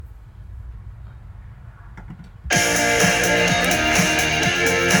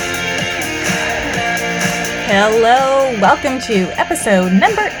Hello, welcome to episode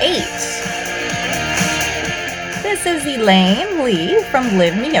number 8. This is Elaine Lee from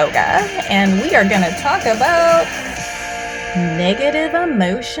LIVEmeoga, and we are going to talk about negative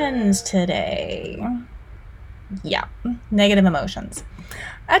emotions today. Yeah, negative emotions.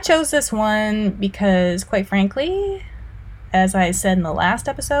 I chose this one because, quite frankly, as I said in the last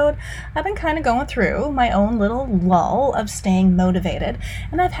episode, I've been kind of going through my own little lull of staying motivated,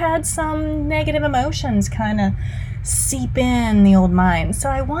 and I've had some negative emotions kind of seep in the old mind. So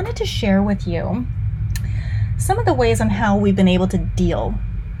I wanted to share with you some of the ways on how we've been able to deal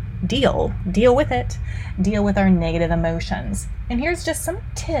with our negative emotions. And here's just some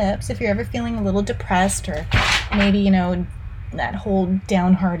tips if you're ever feeling a little depressed or maybe, that whole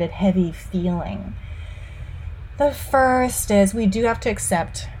downhearted, heavy feeling. The first is we do have to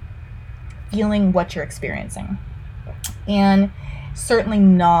accept feeling what you're experiencing. And certainly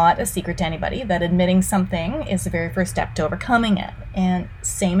not a secret to anybody that admitting something is the very first step to overcoming it. And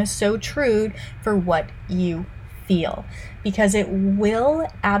same is so true for what you feel, because it will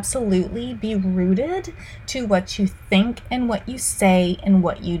absolutely be rooted to what you think and what you say and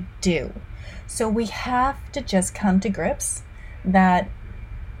what you do. So we have to just come to grips that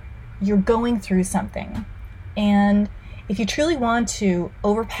you're going through something. And if you truly want to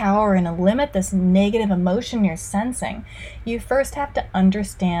overpower and limit this negative emotion you're sensing, you first have to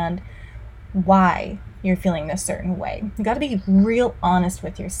understand why you're feeling this certain way. You got to be real honest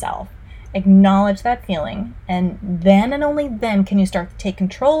with yourself. Acknowledge that feeling, and then and only then can you start to take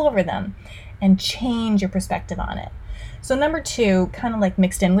control over them and change your perspective on it. So number 2, kind of like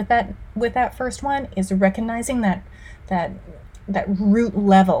mixed in with that first one, is recognizing that root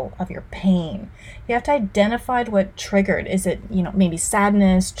level of your pain. You have to identify what triggered. Is it, maybe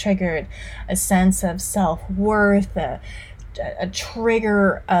sadness triggered a sense of self-worth, a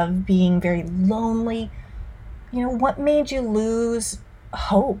trigger of being very lonely? What made you lose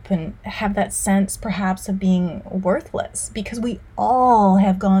hope and have that sense perhaps of being worthless? Because we all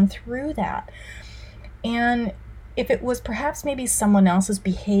have gone through that. And if it was perhaps maybe someone else's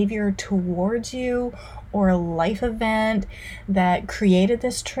behavior towards you or a life event that created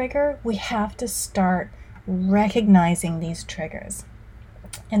this trigger, we have to start recognizing these triggers.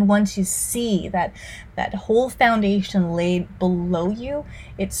 And once you see that whole foundation laid below you,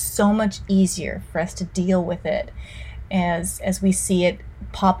 it's so much easier for us to deal with it as we see it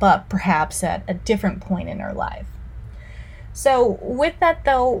pop up perhaps at a different point in our life. So with that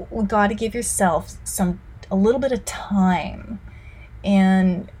though, we got to give yourself a little bit of time.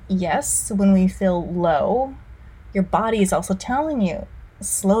 And yes, when we feel low, your body is also telling you,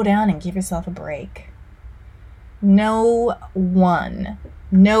 slow down and give yourself a break. Nobody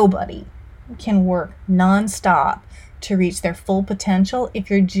can work nonstop to reach their full potential if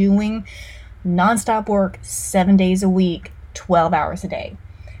you're doing nonstop work 7 days a week, 12 hours a day.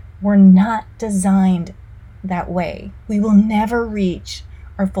 We're not designed that way. We will never reach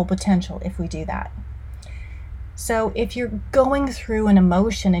our full potential if we do that. So if you're going through an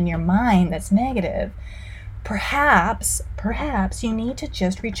emotion in your mind that's negative, perhaps you need to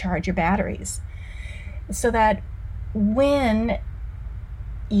just recharge your batteries so that when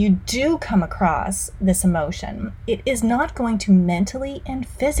you do come across this emotion, it is not going to mentally and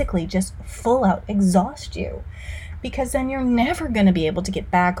physically just full out exhaust you, because then you're never going to be able to get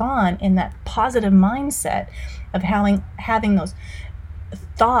back on in that positive mindset of having those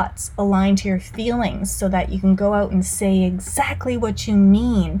thoughts aligned to your feelings so that you can go out and say exactly what you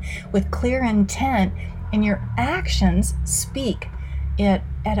mean with clear intent, and your actions speak it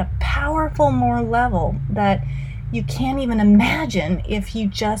at a powerful more level that you can't even imagine if you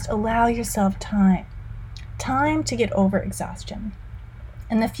just allow yourself time to get over exhaustion.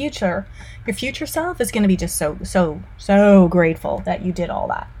 In the future, your future self is going to be just so grateful that you did all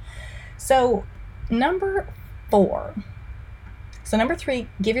that. So number 3,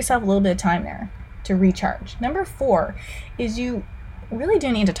 give yourself a little bit of time there to recharge. Number 4 is you really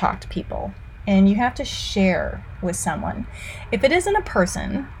do need to talk to people, and you have to share with someone. If it isn't a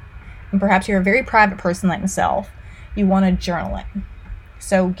person, and perhaps you're a very private person like myself, you want to journal it.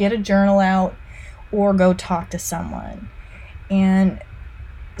 So get a journal out or go talk to someone. And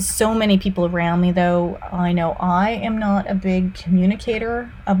so many people around me, though, I know I am not a big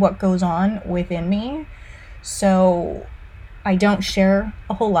communicator of what goes on within me. So I don't share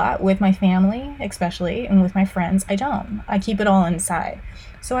a whole lot with my family, especially, and with my friends. I keep it all inside.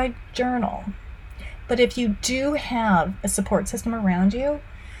 So I journal. But if you do have a support system around you,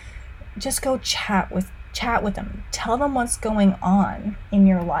 just go chat with them. Tell them what's going on in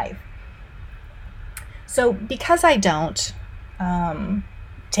your life. So because I don't,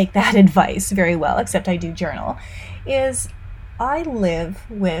 take that advice very well, except I do journal, is I live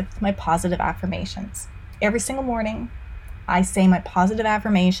with my positive affirmations. Every single morning, I say my positive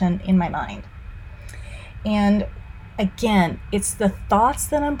affirmation in my mind. And again, it's the thoughts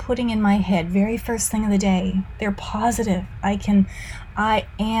that I'm putting in my head very first thing of the day. They're positive. I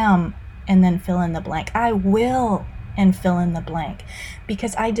am, and then fill in the blank. I will, and fill in the blank.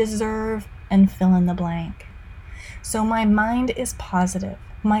 Because I deserve, and fill in the blank. So my mind is positive.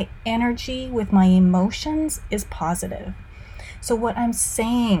 My energy with my emotions is positive. So what I'm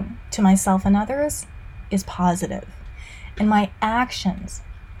saying to myself and others is positive. And my actions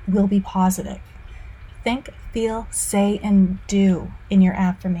will be positive. Think, feel, say, and do in your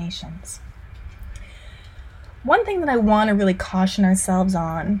affirmations. One thing that I want to really caution ourselves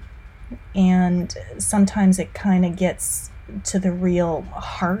on, and sometimes it kind of gets to the real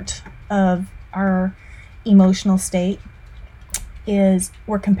heart of our emotional state, is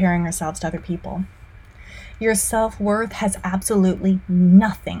we're comparing ourselves to other people. Your self-worth has absolutely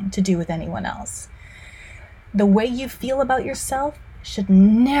nothing to do with anyone else. The way you feel about yourself should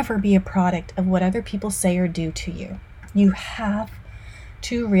never be a product of what other people say or do to you. You have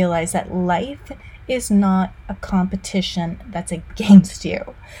to realize that life is not a competition that's against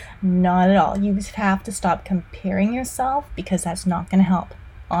you. Not at all. You have to stop comparing yourself, because that's not going to help.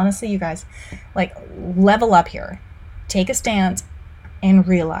 Honestly, you guys, level up here. Take a stance and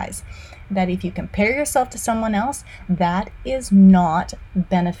realize that if you compare yourself to someone else, that is not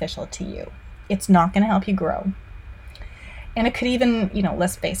beneficial to you. It's not going to help you grow. And it could even,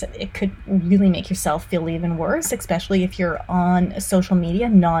 let's face it, it could really make yourself feel even worse, especially if you're on social media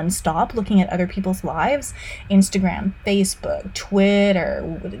nonstop looking at other people's lives. Instagram, Facebook,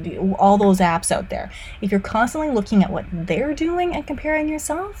 Twitter, all those apps out there. If you're constantly looking at what they're doing and comparing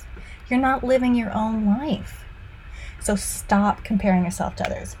yourself, you're not living your own life. So stop comparing yourself to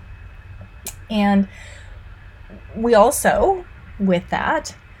others. And we also, with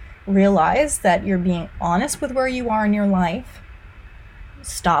that, realize that you're being honest with where you are in your life.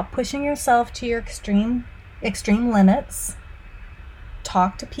 Stop pushing yourself to your extreme limits.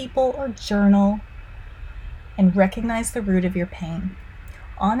 Talk to people or journal, and recognize the root of your pain.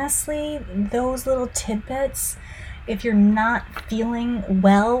 Honestly, those little tidbits, if you're not feeling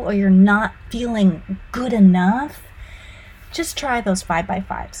well or you're not feeling good enough, just try those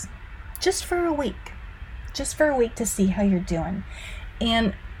 5x5s. Just for a week to see how you're doing.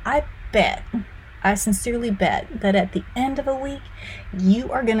 And I sincerely bet that at the end of a week,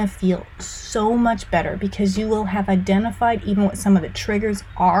 you are going to feel so much better, because you will have identified even what some of the triggers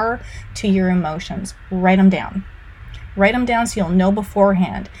are to your emotions. Write them down. Write them down so you'll know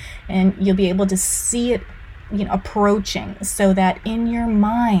beforehand, and you'll be able to see it, approaching, so that in your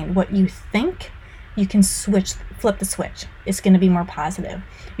mind, what you think, you can flip the switch. It's going to be more positive.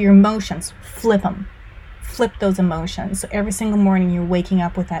 Your emotions, flip them. Flip those emotions. So every single morning you're waking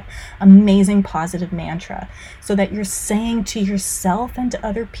up with that amazing positive mantra, so that you're saying to yourself and to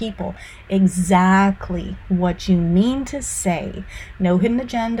other people exactly what you mean to say. No hidden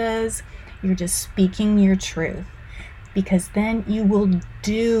agendas. You're just speaking your truth, because then you will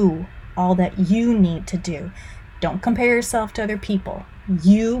do all that you need to do. Don't compare yourself to other people.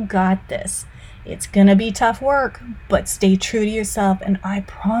 You got this. It's going to be tough work, but stay true to yourself, and I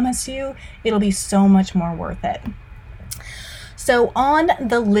promise you, it'll be so much more worth it. So on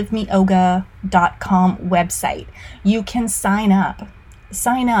the LIVEmeoga.com website, you can sign up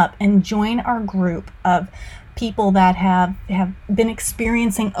and join our group of people that have been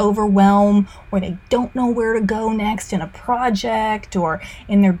experiencing overwhelm, or they don't know where to go next in a project or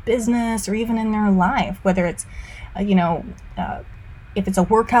in their business or even in their life, whether it's, if it's a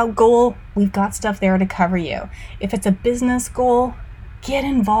workout goal, we've got stuff there to cover you. If it's a business goal, get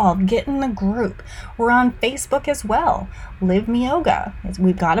involved, get in the group. We're on Facebook as well. LIVEmeoga.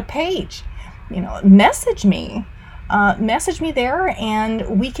 We've got a page. Message me there,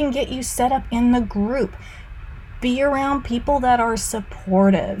 and we can get you set up in the group. Be around people that are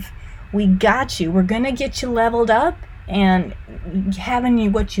supportive. We got you. We're going to get you leveled up, and having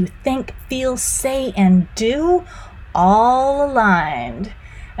you what you think, feel, say, and do all aligned.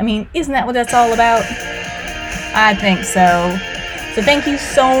 Isn't that what that's all about? I think so. So thank you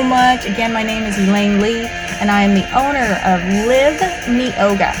so much. Again, my name is Elaine Lee, and I am the owner of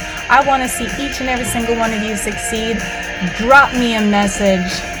LIVEmeoga. I want to see each and every single one of you succeed. Drop me a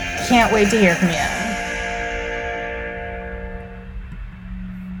message. Can't wait to hear from you.